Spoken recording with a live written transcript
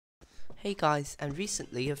Hey guys, and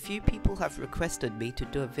recently a few people have requested me to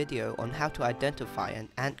do a video on how to identify an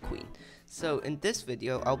ant queen. So in this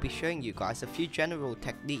video I'll be showing you guys a few general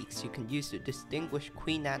techniques you can use to distinguish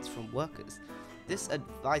queen ants from workers. This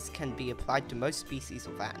advice can be applied to most species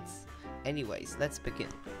of ants. Anyways, let's begin.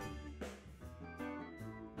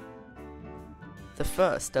 The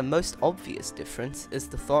first and most obvious difference is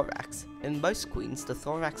the thorax. In most queens, the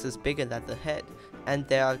thorax is bigger than the head, and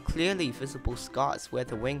there are clearly visible scars where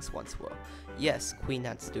the wings once were. Yes, queen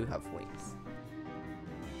ants do have wings.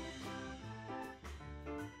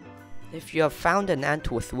 If you have found an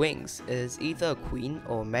ant with wings, it is either a queen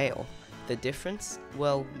or a male. The difference?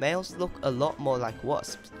 Well, males look a lot more like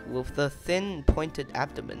wasps, with a thin pointed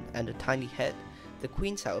abdomen and a tiny head. The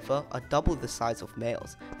queens, however, are double the size of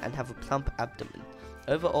males and have a plump abdomen.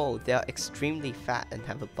 Overall, they are extremely fat and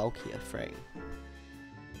have a bulkier frame.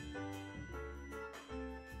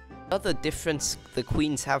 Another difference the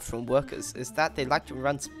queens have from workers is that they like to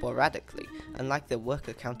run sporadically, unlike their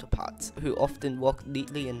worker counterparts, who often walk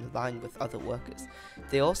neatly in line with other workers.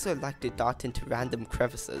 They also like to dart into random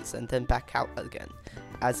crevices and then back out again,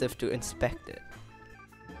 as if to inspect it.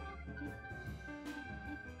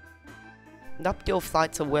 Nuptial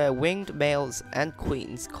flights are where winged males and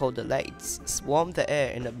queens, called alates, swarm the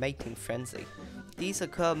air in a mating frenzy. These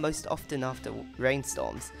occur most often after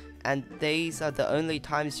rainstorms, and these are the only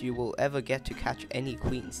times you will ever get to catch any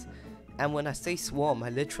queens. And when I say swarm,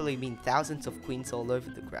 I literally mean thousands of queens all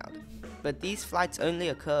over the ground. But these flights only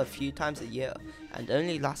occur a few times a year, and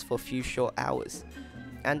only last for a few short hours.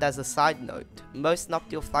 And as a side note, most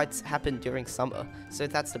nuptial flights happen during summer, so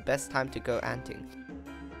that's the best time to go anting.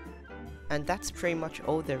 And that's pretty much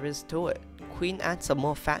all there is to it. Queen ants are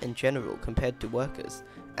more fat in general compared to workers,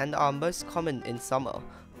 and are most common in summer,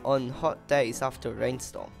 on hot days after a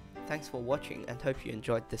rainstorm. Thanks for watching and hope you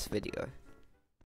enjoyed this video.